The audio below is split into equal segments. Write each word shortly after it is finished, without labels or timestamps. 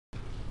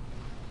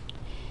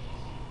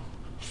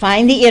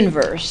Find the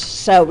inverse.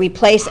 So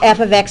replace f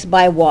of x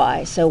by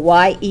y. So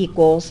y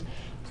equals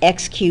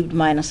x cubed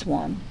minus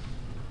 1.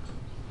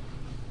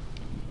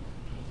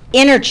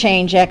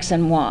 Interchange x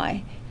and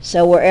y.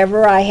 So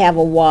wherever I have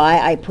a y,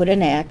 I put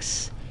an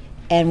x,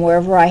 and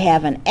wherever I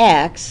have an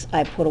x,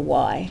 I put a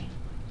y.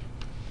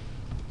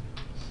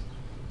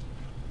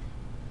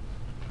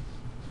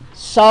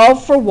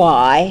 Solve for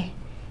y.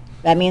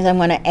 That means I'm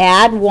going to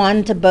add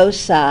 1 to both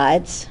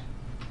sides.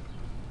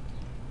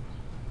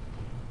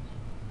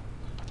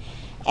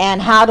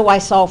 And how do I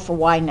solve for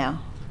y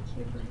now?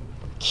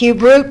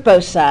 Cube root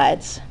both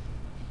sides.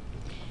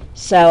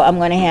 So I'm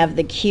going to have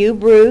the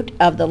cube root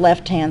of the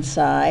left-hand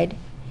side,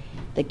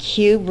 the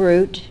cube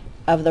root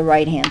of the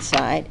right-hand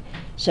side.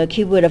 So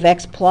cube root of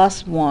x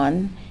plus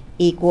 1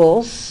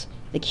 equals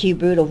the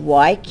cube root of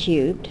y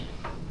cubed.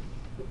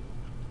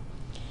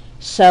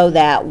 So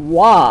that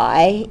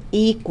y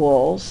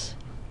equals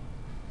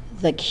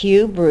the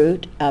cube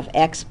root of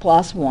x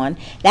plus 1.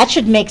 That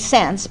should make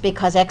sense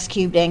because x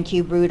cubed and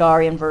cube root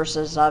are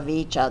inverses of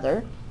each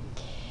other.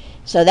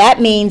 So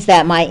that means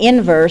that my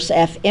inverse,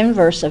 f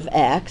inverse of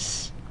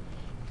x,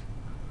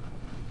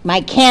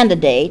 my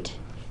candidate,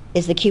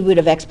 is the cube root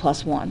of x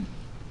plus 1.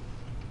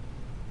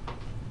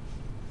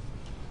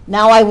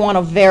 Now I want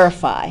to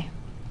verify.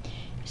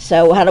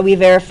 So how do we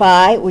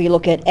verify? We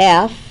look at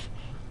f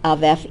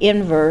of f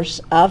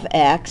inverse of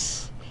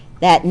x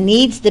that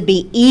needs to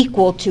be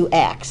equal to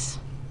x.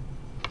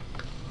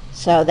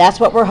 So that's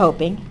what we're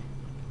hoping.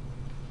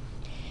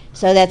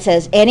 So that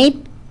says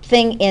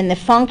anything in the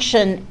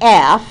function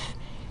f,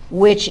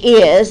 which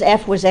is,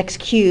 f was x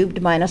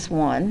cubed minus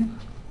 1.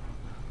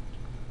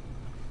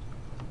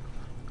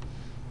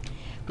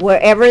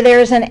 Wherever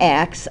there's an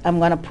x, I'm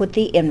going to put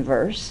the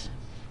inverse.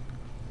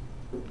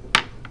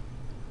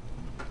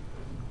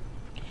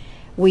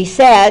 We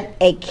said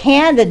a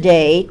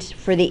candidate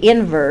for the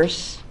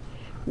inverse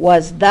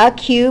was the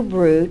cube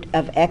root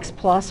of x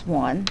plus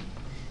 1.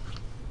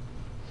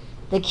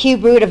 The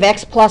cube root of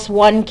x plus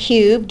 1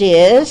 cubed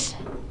is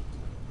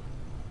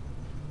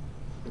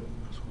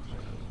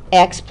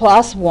x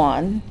plus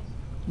 1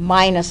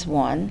 minus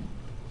 1.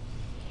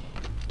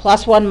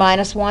 Plus 1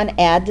 minus 1,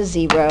 add to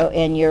 0,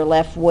 and you're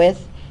left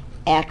with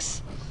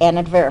x, and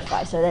it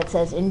verifies. So that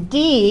says,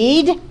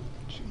 indeed,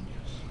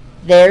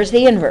 there's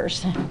the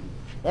inverse.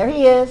 There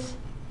he is.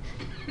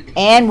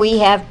 And we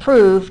have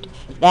proved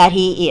that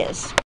he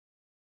is.